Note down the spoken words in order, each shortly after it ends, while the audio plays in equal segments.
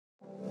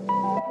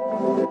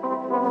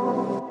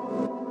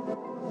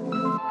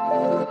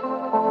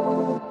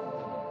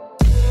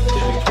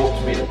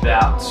bit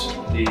about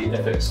the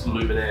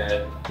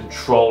FXLuminaire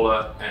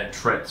controller and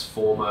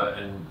transformer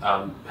and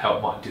how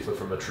it might differ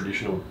from a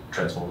traditional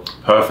transformer.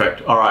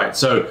 Perfect. All right.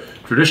 So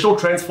traditional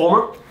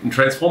transformer and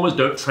transformers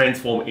don't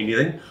transform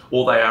anything.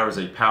 All they are is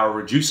a power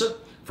reducer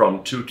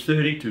from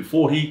 230 to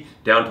 40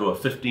 down to a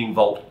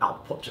 15-volt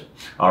output.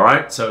 All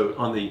right, so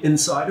on the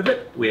inside of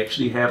it, we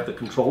actually have the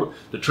controller.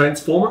 The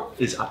transformer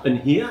is up in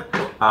here.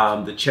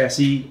 The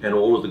chassis and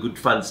all of the good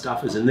fun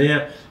stuff is in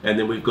there. And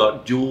then we've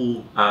got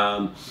dual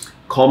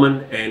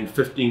common and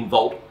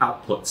 15-volt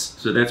outputs.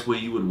 So that's where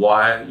you would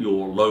wire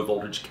your low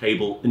voltage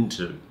cable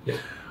into. Yep.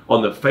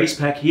 On the face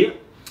pack here,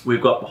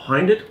 we've got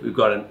behind it, we've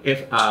got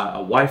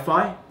a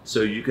Wi-Fi,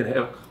 so you can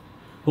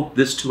hook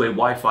this to a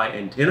Wi-Fi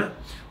antenna.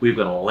 We've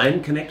got a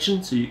LAN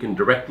connection, so you can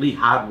directly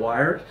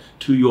hardwire it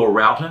to your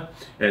router.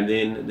 And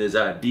then there's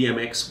a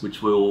DMX,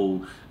 which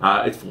will,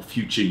 it's for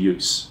future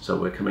use. So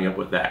we're coming up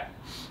with that.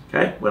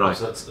 Okay.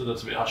 So that's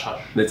a bit hush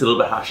hush. That's a little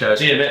bit hush hush.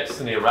 DMX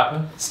and the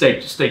wrapper. Stay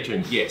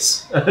tuned.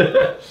 Yes.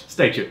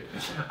 Stay tuned.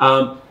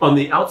 On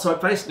the outside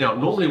face, now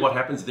normally what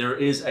happens, there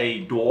is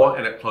a door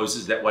and it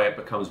closes. That way it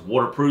becomes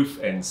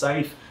waterproof and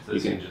safe. So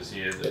there's hinges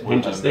here.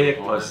 Hinges there,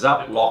 closes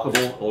up,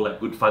 lockable, all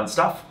that good fun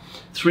stuff.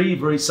 3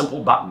 very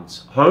simple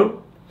buttons.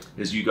 Home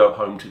is you go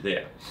home to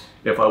there.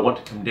 If I want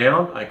to come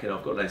down, I've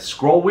got a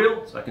scroll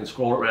wheel, so I can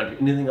scroll around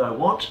to anything I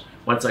want.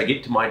 Once I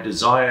get to my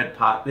desired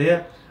part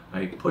there,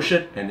 I push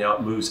it, and now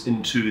it moves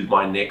into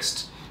my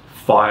next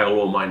file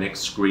or my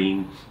next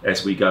screen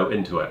as we go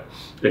into it.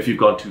 If you've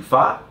gone too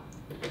far,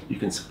 you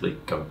can simply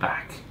go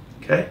back.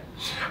 Okay.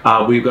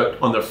 We've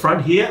got on the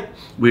front here,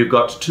 we've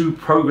got 2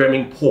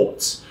 programming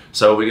ports.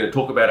 So we're going to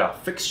talk about our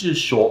fixtures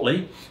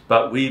shortly,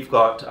 but we've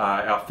got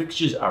our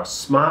fixtures are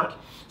smart,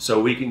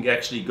 so we can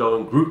actually go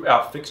and group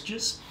our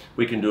fixtures.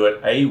 We can do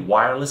it A,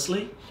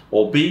 wirelessly,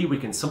 or B, we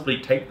can simply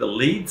take the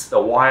leads, the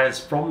wires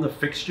from the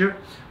fixture,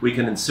 we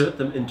can insert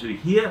them into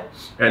here,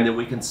 and then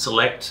we can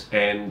select,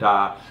 and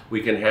we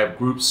can have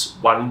groups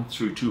 1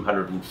 through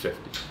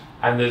 250.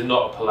 And there's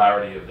not a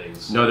polarity of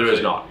these? No, there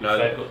is not. No.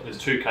 There's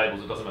 2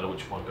 cables, it doesn't matter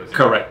which one goes in.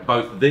 Correct,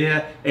 both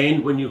there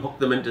and when you hook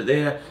them into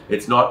there,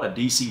 it's not a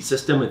DC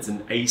system, it's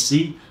an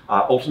AC,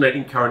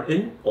 alternating current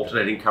in,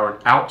 alternating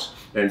current out,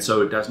 and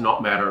so it does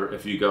not matter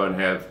if you go and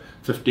have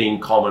 15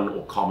 common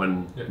or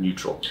common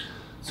neutral.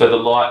 So the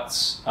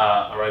lights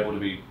are able to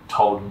be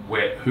told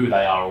who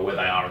they are or where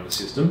they are in the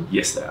system?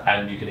 Yes, they are.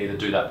 And you can either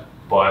do that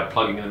by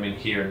plugging them in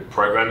here and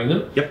programming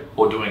them, yep,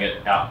 or doing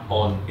it out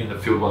in the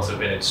field once they've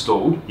been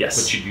installed, yes,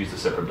 but you'd use a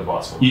separate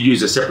device for. You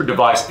use a separate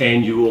device,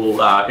 and you will,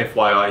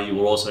 FYI, you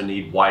will also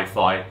need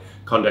Wi-Fi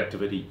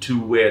conductivity to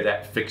where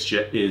that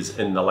fixture is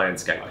in the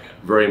landscape. Okay.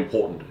 Very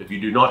important. If you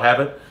do not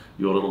have it,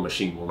 your little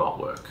machine will not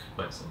work.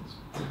 Makes sense.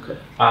 Okay.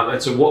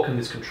 And so what can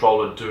this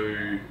controller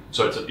do?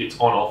 So it's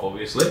on off,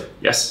 obviously.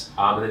 Yes.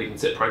 And then you can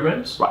set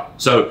programs. Right.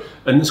 So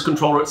in this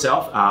controller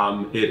itself,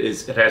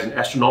 it has an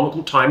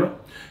astronomical timer.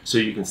 So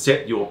you can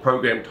set your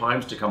program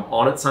times to come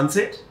on at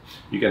sunset.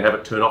 You can have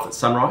it turn off at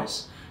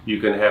sunrise. You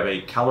can have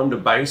a calendar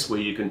base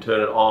where you can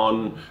turn it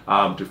on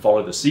to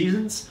follow the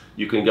seasons.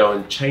 You can go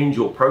and change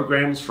your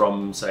programs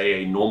from,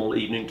 say, a normal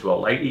evening to a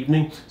late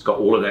evening. It's got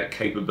all of that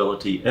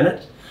capability in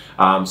it.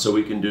 So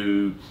we can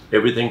do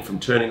everything from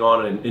turning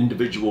on an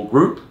individual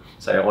group.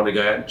 Say I want to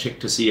go out and check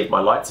to see if my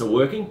lights are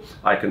working.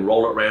 I can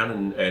roll it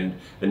around and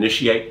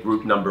initiate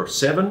group number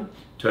 7.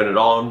 Turn it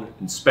on,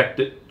 inspect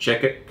it,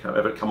 check it,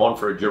 have it come on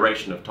for a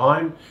duration of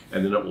time,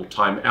 and then it will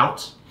time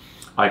out.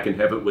 I can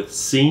have it with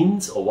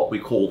scenes, or what we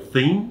call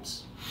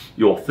themes.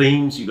 Your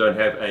themes, you're going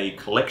to have a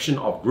collection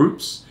of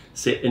groups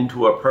set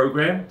into a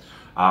program.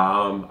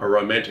 A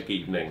romantic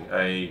evening,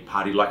 a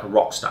party like a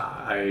rock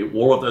star,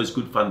 all of those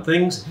good fun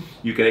things.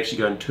 You can actually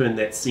go and turn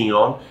that scene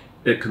on.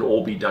 It can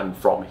all be done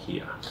from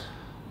here.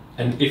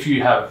 And if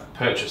you have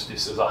purchased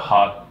this as a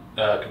hard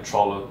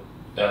controller,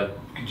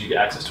 could you get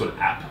access to an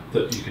app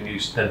that you can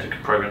use then to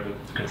program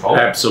the controller?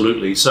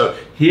 Absolutely. So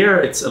here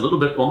it's a little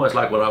bit almost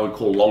like what I would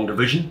call long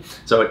division.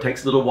 So it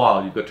takes a little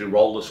while. You've got to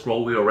roll the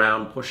scroll wheel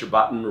around, push a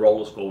button, roll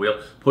the scroll wheel,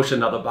 push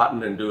another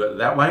button and do it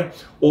that way.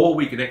 Or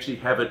we can actually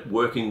have it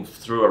working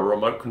through a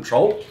remote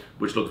control,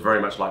 which looks very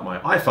much like my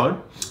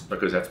iPhone,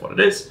 because that's what it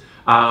is.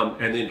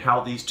 And then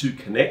how these two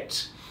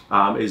connect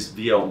is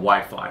via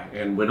Wi-Fi.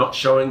 And we're not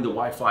showing the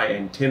Wi-Fi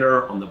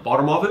antenna on the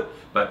bottom of it,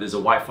 but there's a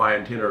Wi-Fi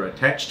antenna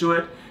attached to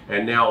it.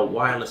 And now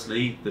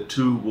wirelessly, the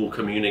two will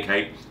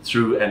communicate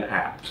through an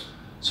app.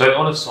 So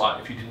on a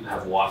site, if you didn't have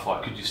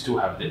Wi-Fi, could you still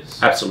have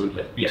this?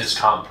 Absolutely. You just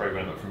can't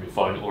program it from your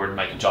phone or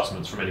make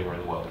adjustments from anywhere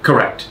in the world.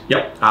 Correct.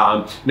 Yep.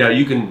 Now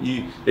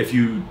if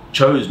you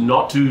chose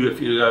not to,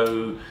 if you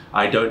go,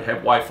 I don't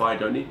have Wi-Fi,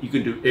 you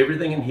can do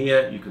everything in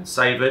here. You can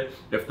save it.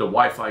 If the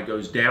Wi-Fi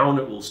goes down,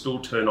 it will still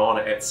turn on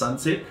at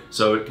sunset.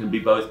 So it can be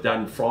both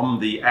done from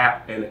the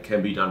app and it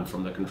can be done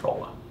from the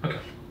controller. Okay.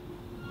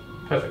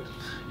 Perfect.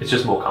 It's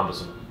just more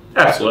cumbersome.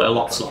 Absolutely, a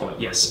lot slower.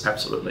 Yes,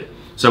 absolutely.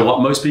 So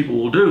what most people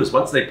will do is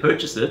once they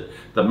purchase it,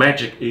 the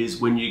magic is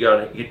when you go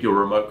and hit your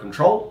remote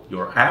control,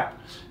 your app,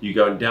 you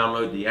go and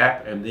download the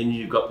app, and then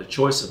you've got the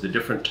choice of the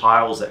different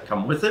tiles that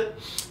come with it.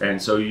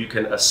 And so you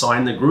can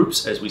assign the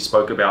groups as we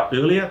spoke about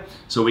earlier.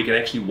 So we can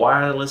actually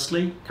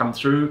wirelessly come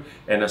through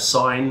and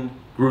assign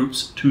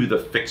groups to the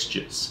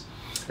fixtures.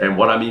 And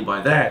what I mean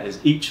by that is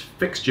each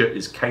fixture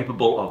is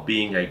capable of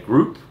being a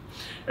group.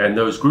 And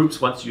those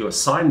groups, once you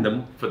assign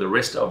them for the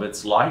rest of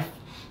its life,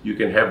 you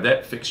can have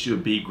that fixture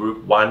be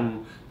group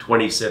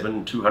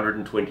 127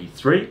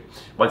 223.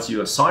 Once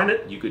you assign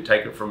it, you could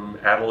take it from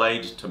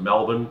Adelaide to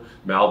Melbourne,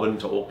 Melbourne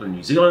to Auckland,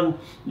 New Zealand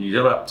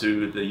up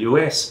to the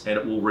US, and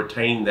it will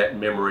retain that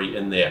memory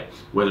in there,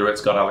 whether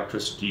it's got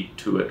electricity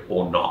to it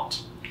or not.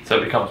 So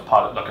it becomes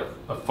part of, like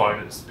a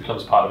phone, it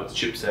becomes part of its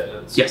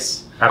chipset.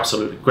 Yes,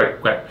 absolutely, great.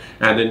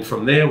 And then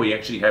from there, we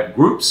actually have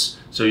groups.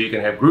 So you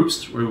can have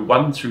groups through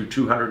 1 through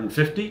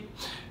 250.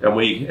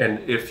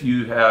 And if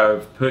you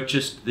have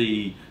purchased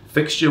the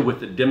fixture with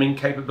the dimming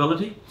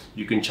capability,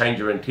 you can change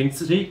your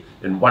intensity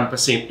in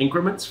 1%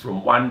 increments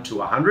from 1 to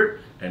 100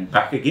 and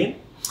back again.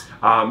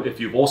 If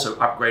you've also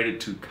upgraded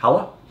to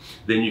color,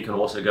 then you can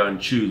also go and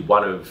choose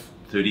one of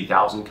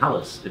 30,000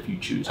 colors if you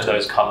choose to. And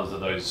those colors are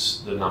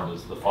the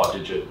numbers, the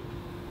 5-digit,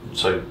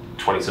 so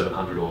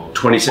 2700 or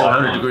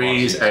 2700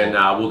 degrees, and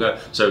we'll go.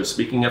 So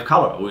speaking of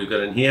color, we've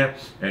got in here,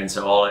 and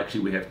so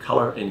we have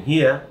color in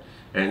here.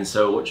 And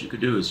so what you could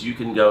do is you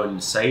can go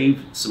and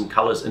save some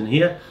colors in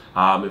here.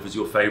 If it's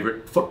your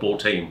favorite football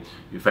team,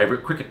 your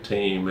favorite cricket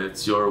team,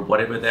 it's your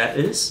whatever that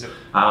is.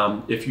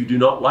 Yep. If you do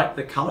not like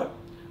the color,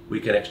 we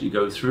can actually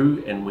go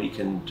through and we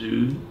can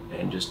do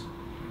and just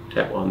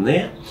tap on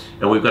there.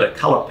 And we've got a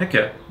color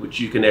picker, which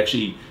you can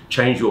actually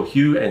change your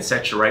hue and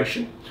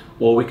saturation,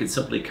 or we can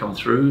simply come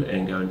through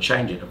and go and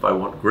change it. If I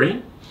want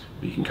green,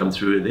 we can come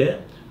through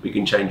there. We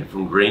can change it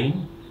from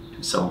green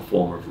to some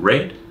form of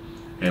red,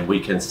 and we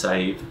can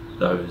save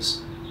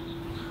those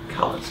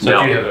colors.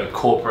 So if you have a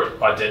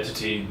corporate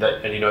identity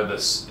that, and you know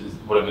this is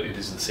whatever it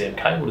is, the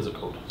CMK, what is it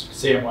called?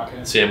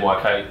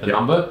 CMYK, the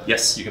number.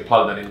 Yes. You can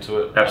plug that into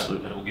it.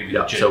 Absolutely. And it will give you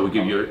the general So we'll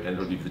give you, and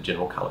it'll give you the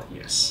general color.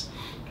 Yes.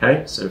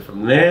 Okay. So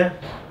from there,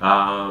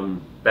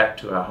 back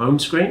to our home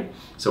screen.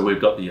 So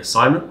we've got the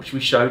assignment, which we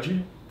showed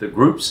you, the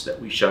groups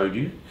that we showed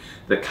you,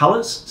 the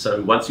colors.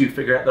 So once you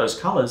figure out those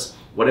colors,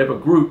 whatever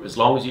group, as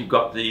long as you've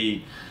got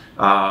the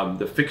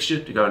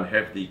fixture to go and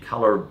have the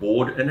color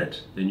board in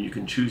it, then you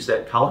can choose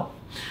that color.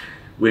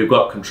 We've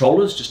got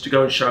controllers just to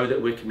go and show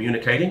that we're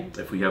communicating.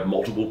 If we have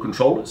multiple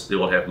controllers, they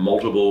will have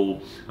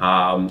multiple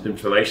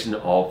information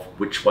of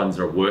which ones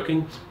are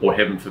working, or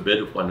heaven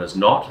forbid if one is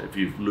not, if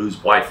you lose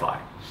Wi-Fi,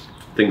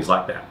 things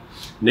like that.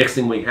 Next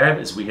thing we have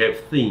is we have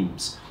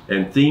themes,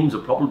 and themes are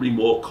probably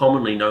more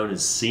commonly known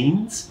as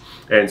scenes.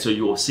 And so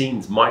your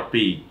scenes might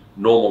be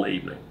normal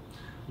evening,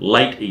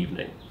 late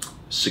evening,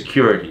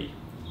 security,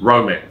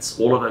 romance,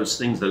 all of those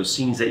things, those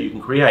scenes that you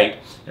can create.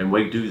 And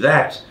we do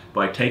that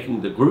by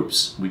taking the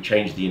groups, we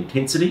change the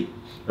intensity,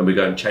 and we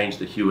go and change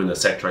the hue and the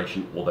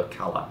saturation or the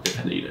color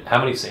if needed. How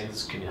many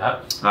scenes can you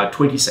have?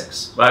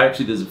 26. Well,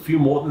 actually, there's a few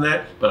more than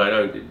that, but I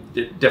know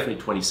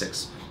definitely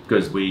 26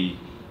 because we.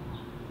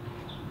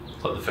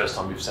 It's like the first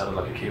time you've sounded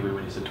like a Kiwi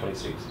when you said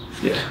 26.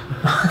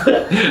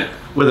 Yeah,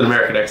 with an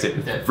American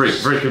accent. Yeah.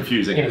 Very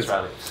confusing. In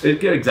Australia.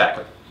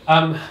 Exactly.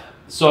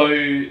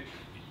 So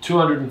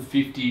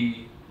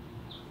 250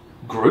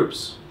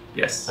 groups.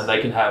 Yes. And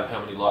they can have how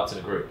many lights in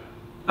a group?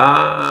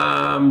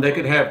 They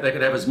could have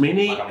as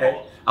many.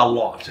 Like a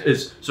lot.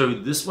 So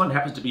this one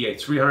happens to be a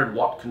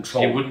 300-watt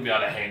controller. You wouldn't be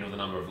able to handle the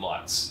number of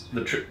lights.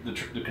 The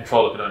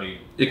controller could only.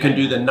 It can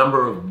do the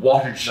number of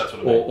wattage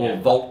or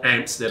volt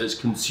amps that is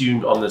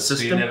consumed on the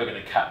system. So you're never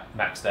going to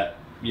max that.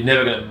 You're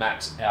never going to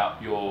max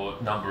out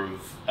your number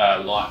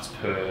of lights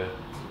per.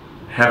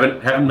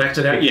 Haven't maxed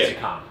it out yet. You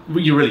can't.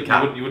 You really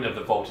can't. You wouldn't have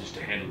the voltage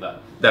to handle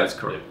that. That is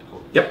correct. Yeah,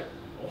 cool. Yep.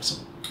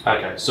 Awesome.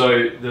 Okay,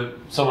 so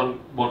someone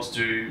wants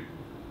to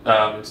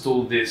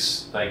install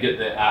this, they get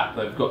their app,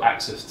 they've got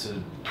access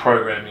to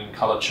programming,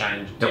 color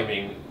change,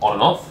 dimming on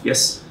and off.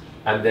 Yes.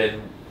 And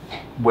then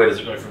where does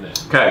it go from there?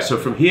 Okay, so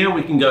from here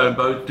we can go and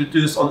both do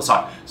this on the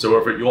side. So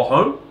if at your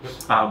home,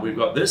 we've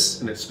got this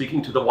and it's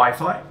speaking to the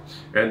Wi-Fi,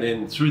 and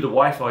then through the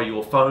Wi-Fi,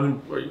 your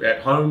phone at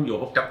home, you're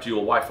hooked up to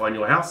your Wi-Fi in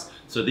your house,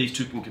 so these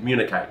two can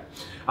communicate.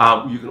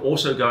 You can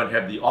also go and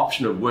have the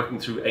option of working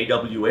through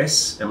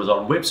AWS,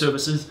 Amazon Web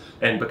Services,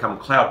 and become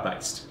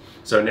cloud-based.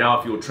 So now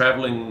if you're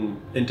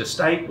traveling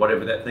interstate,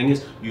 whatever that thing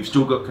is, you've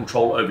still got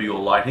control over your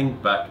lighting,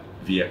 but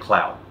via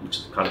cloud, which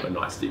is kind of a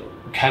nice deal.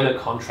 Can a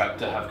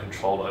contractor have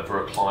control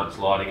over a client's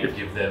lighting and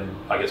give them,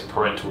 I guess,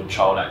 parental and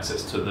child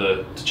access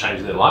to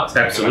change their lights?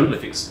 Absolutely.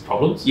 Fix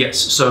problems? Yes.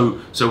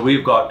 So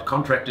we've got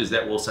contractors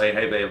that will say,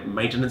 hey, they have a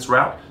maintenance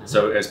route.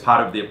 So as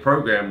part of their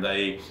program,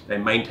 they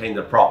maintain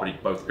the property,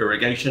 both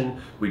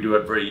irrigation. We do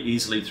it very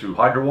easily through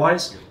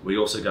HydroWise. We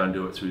also go and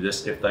do it through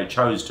this if they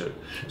chose to.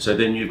 So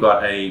then you've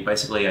got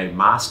basically a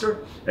master,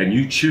 and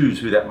you choose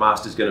who that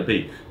master is going to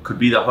be. Could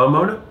be the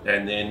homeowner,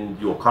 and then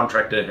your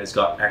contractor has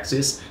got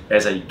access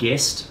as a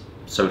guest,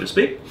 so to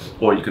speak,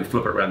 or you can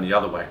flip it around the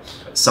other way.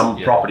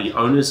 Some property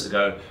owners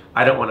go,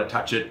 I don't want to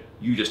touch it,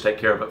 you just take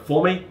care of it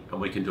for me, and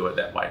we can do it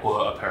that way.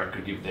 Or a parent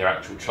could give their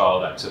actual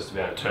child access to be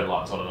able to turn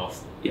lights on and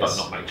off, but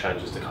not make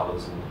changes to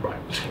colours. Right.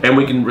 And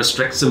we can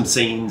restrict some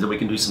scenes, and we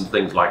can do some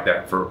things like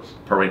that for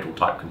parental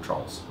type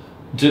controls.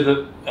 Do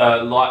the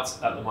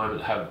lights at the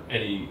moment have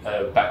any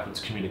backwards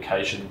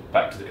communication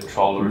back to the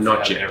controller if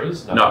Not you yet. have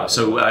errors? No.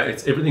 So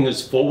everything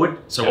is forward.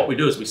 So what we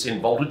do is we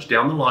send voltage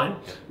down the line.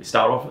 We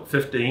start off at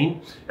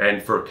 15,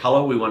 and for a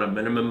color we want a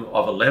minimum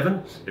of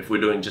 11. If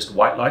we're doing just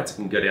white lights, it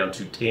can go down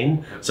to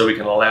 10. So we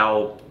can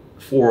allow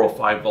 4 or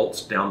 5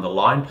 volts down the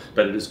line,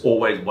 but it is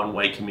always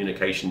one-way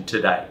communication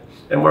today.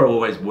 And we're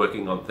always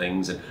working on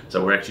things, and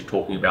so we're actually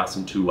talking about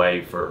some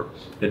two-way for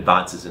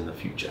advances in the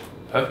future.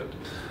 Perfect.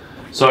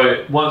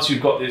 So once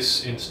you've got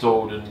this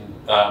installed, and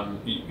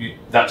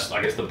that's,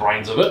 I guess, the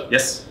brains of it.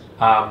 Yes.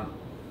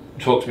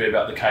 Talk to me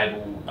about the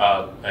cable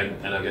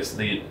and I guess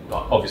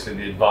obviously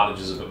the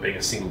advantages of it being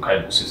a single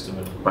cable system,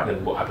 and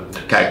then what happens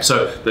next. Okay,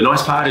 so the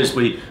nice part is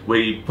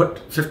we put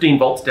 15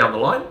 volts down the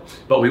line,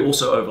 but we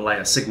also overlay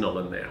a signal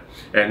in there.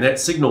 And that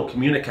signal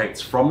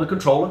communicates from the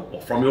controller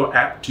or from your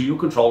app to your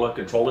controller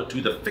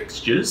to the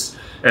fixtures,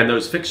 and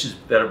those fixtures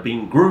that are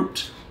being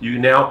grouped, you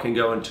now can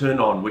go and turn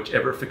on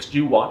whichever fixture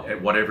you want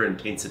at whatever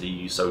intensity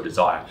you so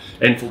desire,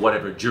 and for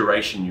whatever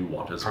duration you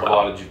want as well.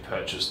 Provided you've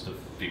purchased the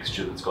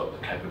fixture that's got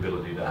the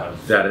capability to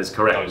have that is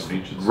correct. Those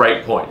features.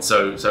 Great point.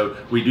 So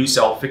we do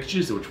sell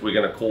fixtures, which we're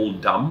going to call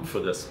dumb for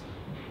this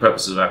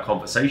purposes of our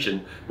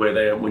conversation,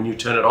 where when you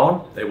turn it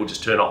on, they will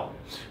just turn on.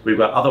 We've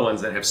got other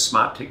ones that have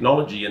smart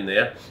technology in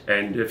there,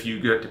 and if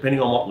you go,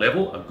 depending on what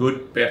level, a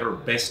good, better,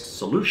 best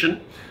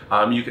solution,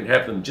 you can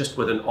have them just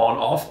with an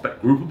on-off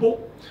but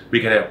groupable. We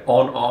can have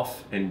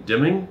on-off and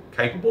dimming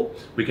capable.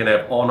 We can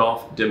have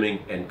on-off, dimming,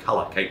 and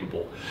color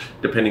capable,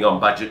 depending on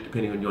budget,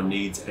 depending on your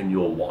needs and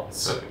your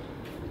wants. Perfect.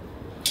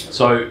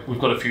 So we've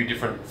got a few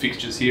different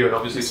fixtures here, and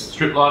obviously some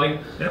strip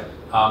lighting. Yep.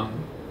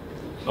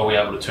 Are we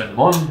able to turn them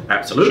on?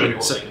 Absolutely.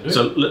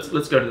 So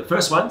let's go to the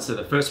first one. So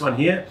the first one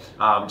here,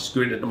 just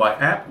going into my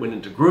app, went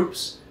into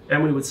groups,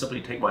 and we would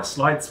simply take my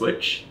slide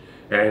switch,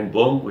 and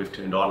boom, we've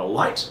turned on a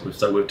light.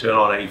 So we've turned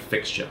on a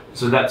fixture.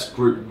 So that's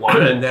group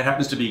 1. And that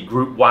happens to be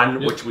group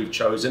 1, which we've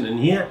chosen in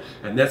here,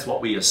 and that's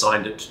what we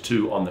assigned it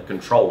to on the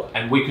controller.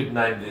 And we could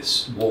name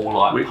this wall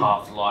light,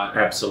 path light,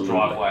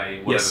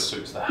 driveway, whatever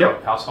suits the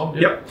household.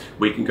 Yep.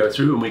 We can go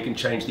through and we can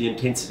change the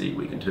intensity.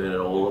 We can turn it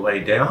all the way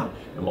down,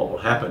 and what will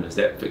happen is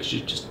that fixture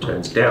just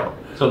turns down.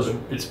 So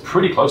it's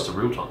pretty close to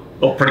real time.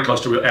 Oh, pretty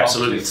close to real,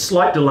 absolutely.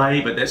 Slight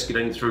delay, but that's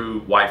getting through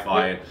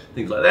Wi-Fi and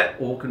things like that.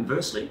 Or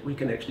conversely, we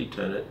can actually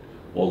turn it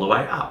all the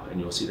way up, and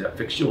you'll see that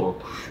fixture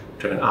will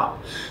turn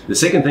up. The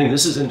second thing,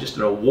 this isn't just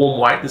a warm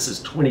white, this is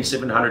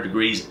 2700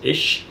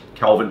 degrees-ish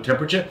Kelvin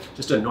temperature,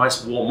 just a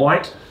nice warm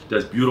white.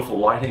 Does beautiful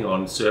lighting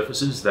on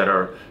surfaces that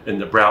are in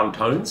the brown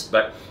tones,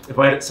 but if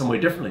I had it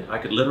somewhere differently, I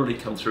could literally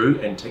come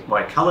through and take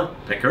my color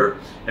picker,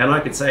 and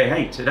I could say,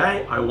 hey,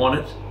 today I want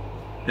it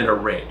in a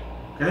red,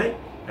 okay?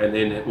 And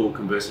then it will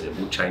conversely, it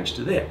will change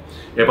to there.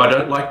 If I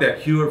don't like that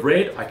hue of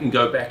red, I can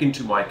go back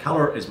into my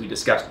color as we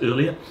discussed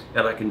earlier,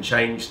 and I can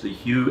change the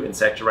hue and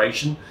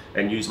saturation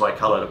and use my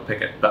color to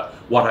pick it. But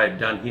what I've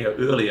done here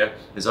earlier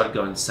is I've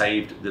gone and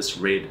saved this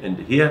red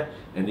into here.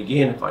 And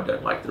again, if I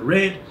don't like the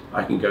red,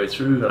 I can go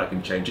through and I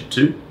can change it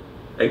to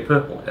a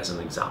purple as an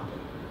example.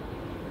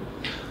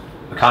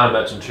 I can't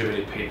imagine too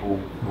many people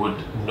would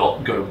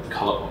not go with the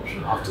color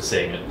option after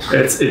seeing it.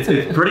 It's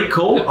pretty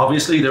cool.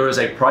 Obviously, there is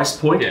a price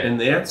point in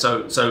there.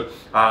 So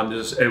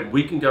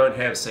we can go and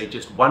have, say,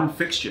 just one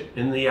fixture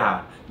in the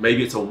yard.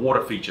 Maybe it's a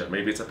water feature.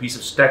 Maybe it's a piece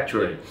of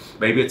statuary.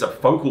 Maybe it's a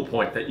focal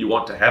point that you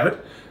want to have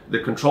it. The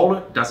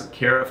controller doesn't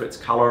care if it's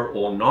color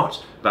or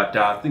not, but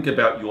think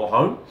about your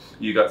home.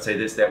 You got, say,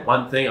 there's that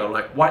one thing. I'm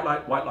like, white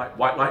light, white light,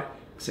 white light.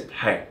 Except,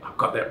 hey, I've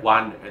got that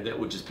one, and that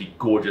would just be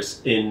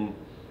gorgeous in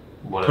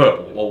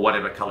purple or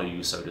whatever color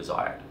you so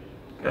desired.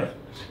 Okay,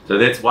 so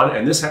that's one,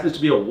 and this happens to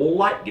be a wall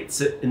light.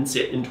 Gets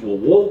inset into a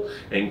wall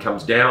and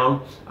comes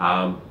down.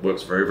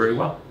 Works very, very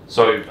well.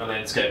 So a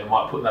landscaper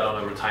might put that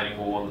on a retaining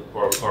wall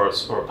or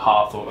a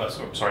path, or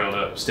on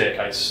a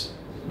staircase.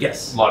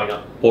 Yes, lighting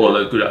up. All of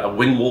those good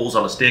wing walls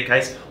on a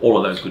staircase. All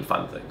of those good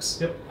fun things.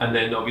 Yep. And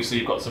then obviously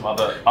you've got some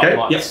other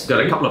lights. Yes,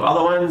 got a couple of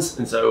other ones,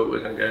 and so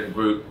we're going to go to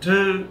group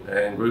 2.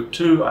 And group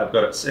 2, I've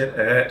got it set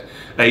at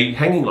a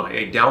hanging light,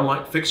 a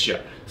downlight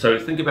fixture. So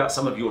think about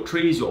some of your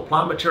trees, your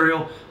plant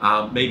material,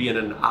 maybe in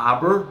an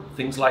arbor,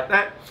 things like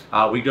that.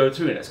 We go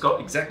through, and it's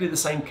got exactly the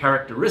same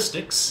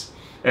characteristics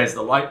as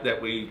the light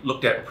that we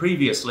looked at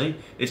previously.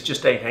 It's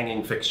just a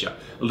hanging fixture.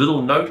 A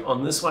little note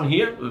on this one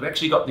here, we've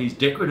actually got these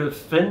decorative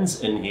fins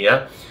in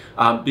here.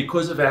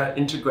 Because of our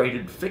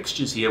integrated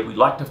fixtures here, we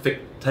like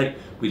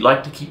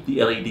to keep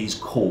the LEDs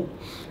cool.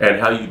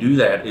 And how you do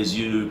that is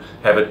you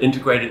have it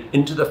integrated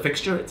into the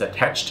fixture, it's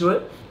attached to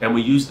it, and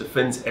we use the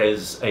fins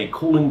as a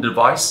cooling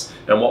device,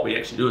 and what we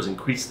actually do is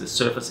increase the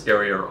surface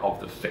area of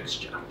the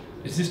fixture.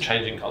 Is this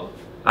changing color?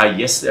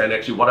 Yes, and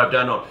actually what I've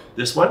done on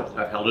this one,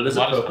 I've held it as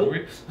a purple.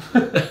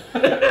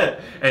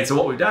 And so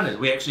what we've done is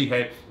we actually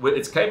have,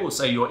 it's capable of,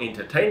 say you're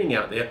entertaining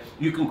out there,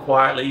 you can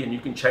quietly, and you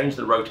can change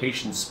the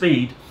rotation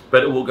speed,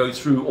 but it will go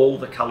through all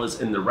the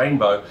colors in the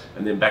rainbow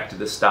and then back to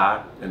the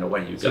start, and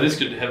away you go. So this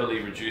could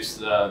heavily reduce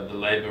the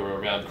labor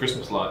around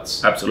Christmas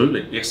lights.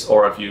 Absolutely, yes.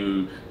 Or if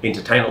you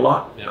entertain a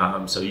lot,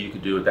 yeah. So you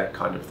could do that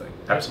kind of thing.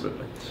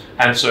 Absolutely.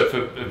 And so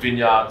for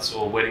vineyards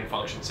or wedding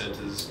function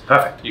centers,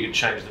 perfect. You could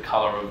change the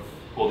color of,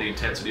 or the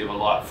intensity of a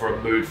light for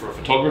a mood for a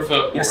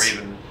photographer, yes. or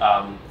even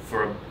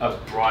for a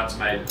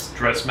bridesmaid's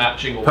dress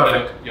matching or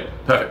perfect. whatever.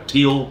 Yep. Perfect.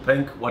 Teal,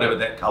 pink, whatever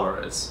that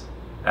color is.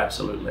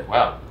 Absolutely.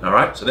 Wow. All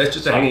right. So that's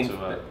just a hanging.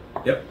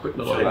 Yep. Quick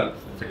little hanging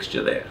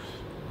fixture there.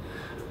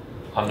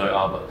 I'm no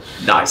arbor.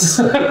 Nice.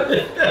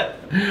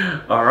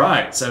 All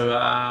right. So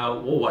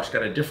Warwash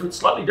got a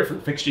slightly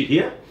different fixture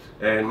here.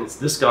 And it's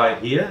this guy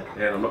here,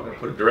 and I'm not going to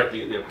put it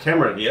directly at the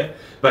camera here,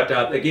 but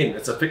again,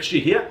 it's a fixture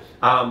here,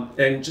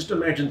 and just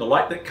imagine the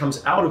light that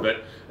comes out of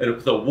it, and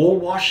with the wall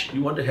wash,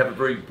 you want to have a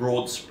very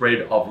broad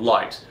spread of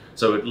light.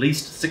 So at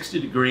least 60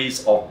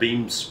 degrees of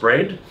beam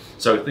spread.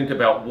 So think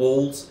about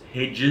walls,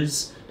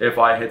 hedges, if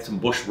I had some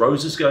bush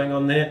roses going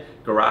on there,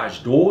 garage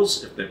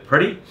doors, if they're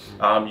pretty,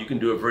 you can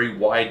do a very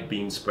wide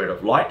beam spread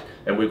of light,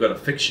 and we've got a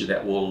fixture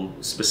that will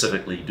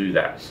specifically do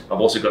that.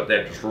 I've also got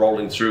that just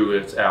rolling through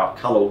as our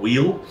color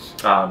wheel,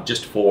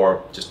 just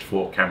for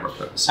camera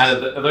purposes.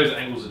 And are those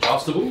angles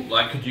adjustable?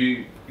 Like, could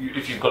you,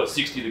 if you've got a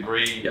 60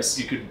 degree, yes.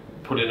 You could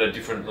put in a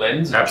different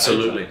lens?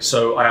 Absolutely.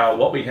 So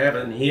what we have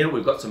in here,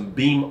 we've got some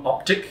beam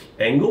optic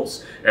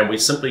angles, and we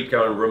simply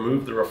go and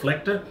remove the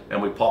reflector,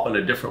 and we pop in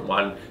a different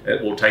one, and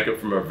it will take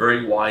it from a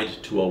very wide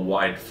to a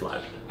wide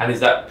flood. And is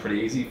that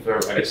pretty easy for,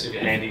 I guess, if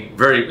you're handy?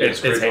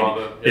 It's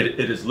handy.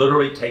 It is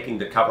literally taking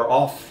the cover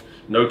off,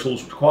 no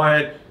tools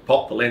required,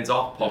 pop the lens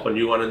off, pop a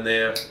new one in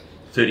there.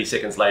 30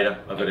 seconds later,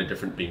 I've got a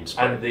different beam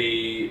spread. And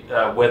the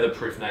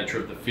weatherproof nature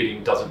of the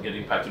fitting doesn't get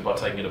impacted by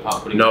taking it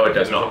apart? No, it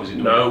does not.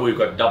 No, we've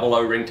got double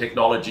O-ring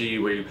technology.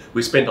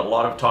 We spent a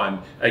lot of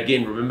time.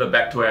 Again, remember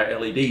back to our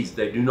LEDs,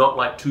 they do not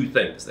like two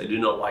things. They do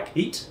not like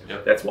heat.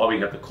 Yep. That's why we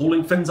have the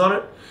cooling fins on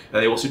it.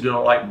 And they also do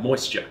not like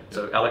moisture.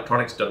 So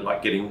electronics don't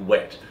like getting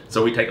wet.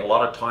 So we take a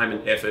lot of time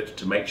and effort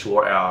to make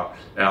sure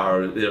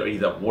they're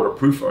either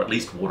waterproof or at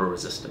least water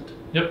resistant.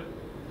 Yep.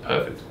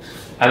 Perfect.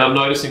 And I'm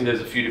noticing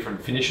there's a few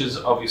different finishes.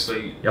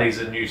 Obviously, yep.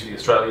 These are new to the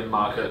Australian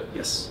market.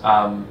 Yes.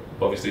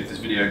 Obviously, if this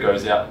video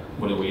goes out,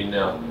 when are we in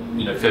now?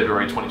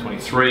 February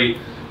 2023.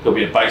 There'll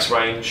be a base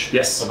range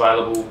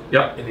available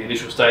in the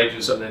initial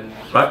stages, and then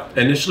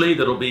initially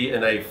that'll be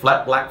in a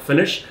flat black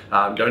finish.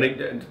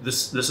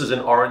 This is in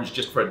orange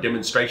just for a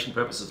demonstration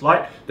purposes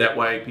light. That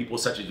way, people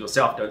such as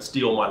yourself don't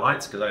steal my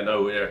lights, because I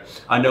know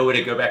where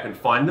to go back and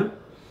find them.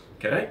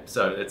 Okay,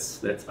 so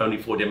that's only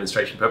for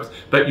demonstration purpose,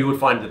 but you would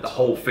find that the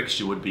whole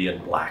fixture would be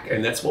in black,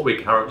 and that's what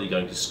we're currently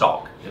going to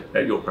stock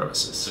at your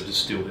premises. So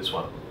just steal this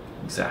one.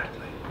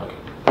 Exactly. Okay.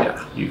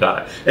 Yeah, you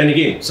got it. And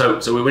again, so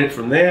we went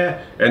from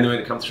there, and then we're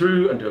going to come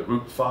through into a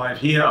group 5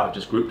 here. I've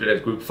just grouped it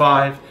as group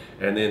 5,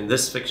 and then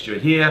this fixture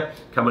here,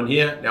 come in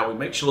here. Now we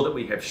make sure that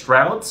we have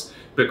shrouds,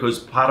 because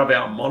part of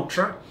our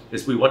mantra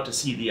is we want to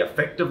see the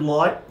effect of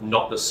light,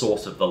 not the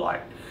source of the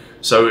light.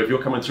 So if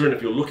you're coming through and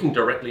if you're looking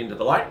directly into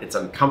the light, it's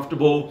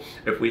uncomfortable.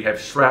 If we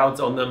have shrouds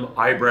on them,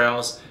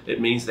 eyebrows,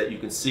 it means that you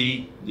can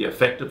see the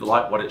effect of the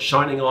light, what it's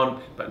shining on,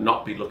 but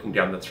not be looking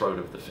down the throat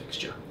of the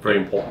fixture. Very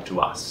important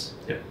to us.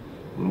 Yeah.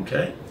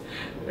 Okay.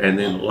 And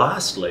then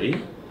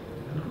lastly,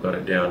 I've got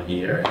it down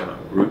here and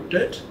I've grouped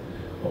it.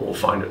 I will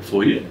find it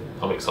for you.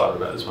 I'm excited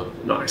about this one.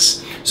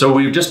 Nice. So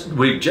we've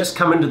just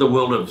come into the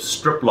world of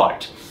strip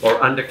light or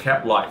under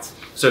cap lights.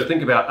 So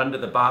think about under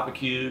the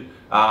barbecue,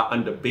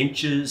 under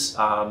benches.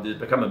 There's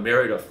become a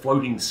myriad of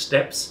floating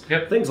steps,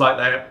 things like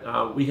that.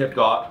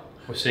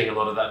 We're seeing a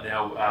lot of that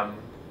now.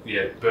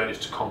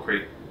 Burnished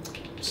concrete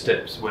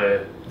steps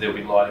where there'll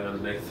be lighting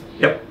underneath.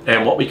 Yep.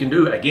 And what we can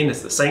do again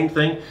is the same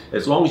thing.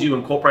 As long as you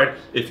incorporate,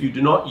 if you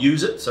do not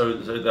use it, so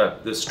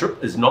the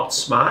strip is not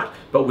smart,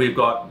 but we've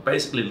got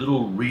basically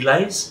little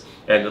relays,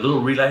 and the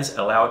little relays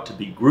allow it to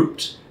be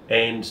grouped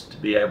and to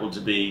be able to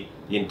be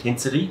the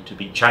intensity to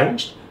be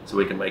changed, so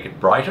we can make it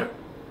brighter.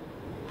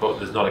 But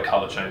there's not a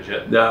color change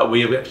yet. No,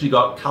 we have actually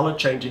got color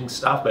changing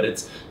stuff, but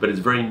it's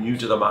very new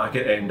to the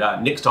market. And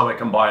next time I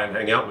come by and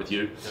hang out with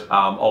you,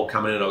 I'll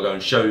come in and I'll go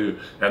and show you.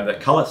 And the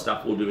color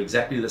stuff will do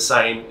exactly the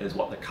same as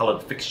what the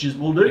colored fixtures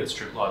will do. In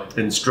strip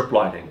lighting. In strip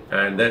lighting,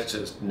 and that's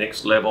just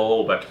next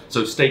level. But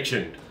so stay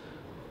tuned.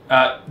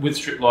 With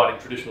strip lighting,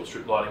 traditional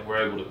strip lighting,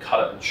 we're able to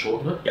cut it and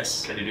shorten it.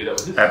 Yes. Can you do that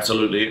with this?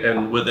 Absolutely,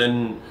 and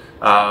within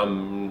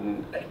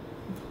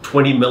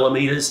 20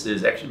 millimeters,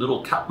 there's actually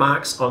little cut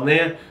marks on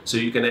there, so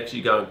you can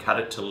actually go and cut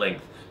it to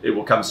length. It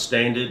will come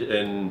standard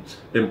in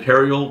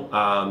Imperial.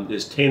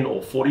 There's 10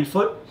 or 40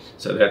 foot,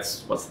 so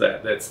that's, what's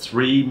that? That's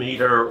 3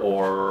 meter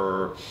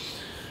or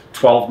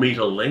 12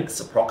 meter lengths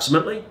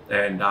approximately,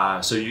 and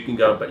so you can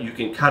go, but you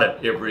can cut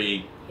it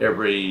every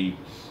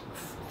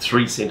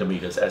 3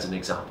 centimeters as an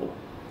example.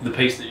 the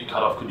piece that you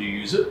cut off, could you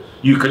use it?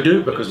 You could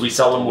do, because we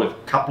sell them with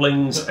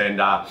couplings,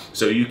 and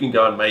so you can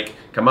go and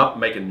come up,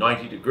 make a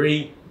 90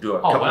 degree, do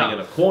a coupling in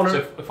a corner.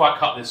 So if I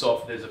cut this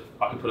off,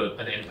 I can put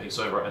an end piece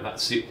over it, and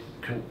that's it.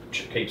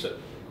 Keeps it.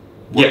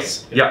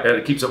 Yes, yeah, and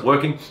it keeps it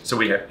working. So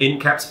we have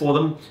end caps for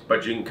them,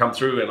 but you can come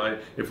through, and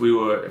if we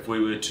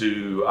were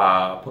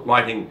to put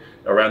lighting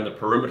around the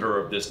perimeter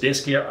of this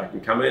desk here, I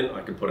can come in,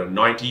 I can put a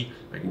 90,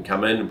 I can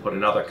come in and put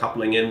another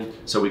coupling in,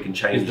 so we can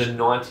change. Is the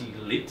 90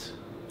 lit?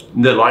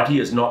 The lighting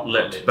is not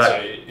lit, but so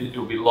it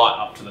will be light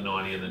up to the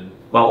 90, and then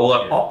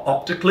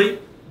optically,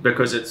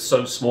 because it's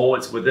so small,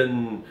 it's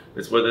within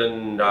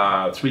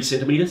 3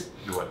 centimeters,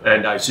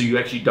 and so you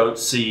actually don't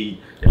see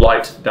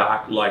light,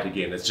 dark, light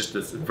again. It's just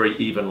this very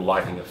even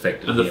lighting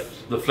effect. And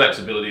the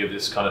flexibility of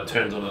this kind of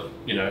turns on a,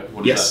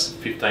 what is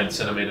that, 15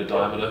 centimeter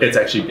diameter? It's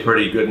actually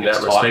pretty good in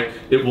that respect.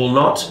 It will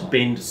not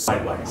bend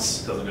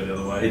sideways. It doesn't go the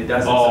other way. It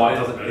doesn't. Oh, it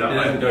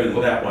doesn't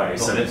go that way.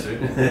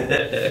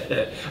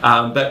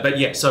 But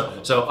yeah,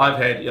 so I've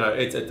had,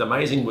 it's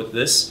amazing with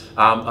this.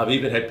 I've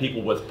even had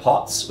people with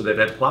pots, where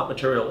they've had plant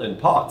material in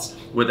pots,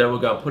 where they will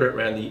go and put it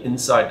around the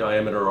inside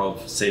diameter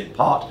of said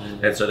pot,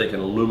 and so they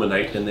can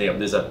illuminate in there.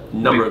 There's a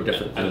number of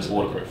different and it's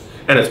waterproof.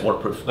 And it's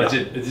waterproof.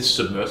 Is this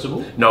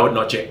submersible? No,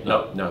 not yet.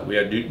 No.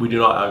 We do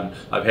not.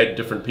 I've had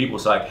different people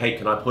say, "Hey,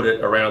 can I put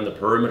it around the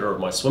perimeter of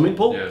my swimming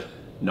pool?" Yeah.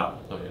 No.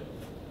 Oh,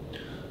 yeah.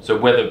 So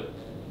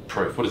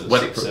weatherproof. What is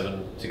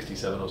it?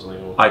 67 or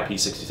something? Or?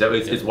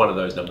 IP67. It's one of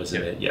those numbers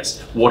in there.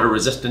 Yes. Water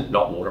resistant,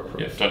 not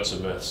waterproof. Yeah. Don't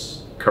submerge.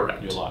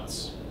 Correct. Your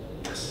lights.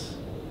 Yes.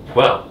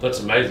 Wow, that's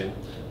amazing.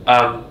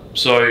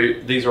 So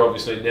these are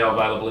obviously now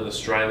available in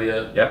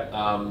Australia. Yep.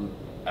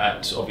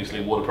 At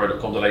obviously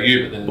waterpro.com.au,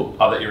 but then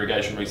other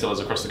irrigation resellers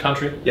across the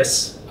country.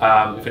 Yes.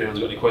 If anyone's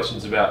got any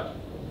questions about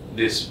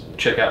this,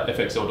 check out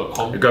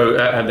fxl.com. Go,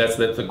 and that's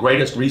the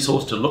greatest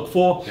resource to look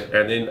for. Yep.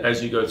 And then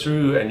as you go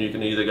through, and you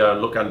can either go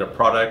and look under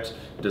product,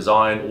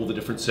 design, all the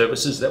different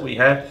services that we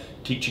have,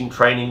 teaching,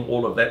 training,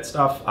 all of that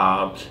stuff.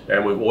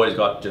 And we've always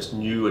got just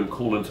new and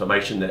cool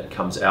information that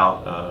comes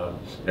out.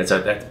 And so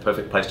that's the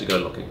perfect place to go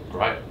looking.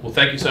 Great. Well,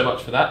 thank you so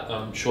much for that.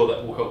 I'm sure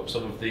that will help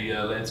some of the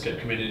landscape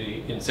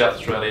community in South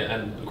Australia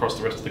and across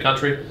the rest of the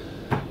country.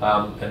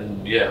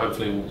 And yeah,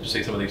 hopefully we'll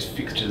see some of these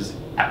fixtures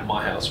at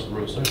my house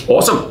real soon.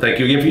 Awesome. Thank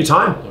you again for your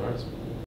time.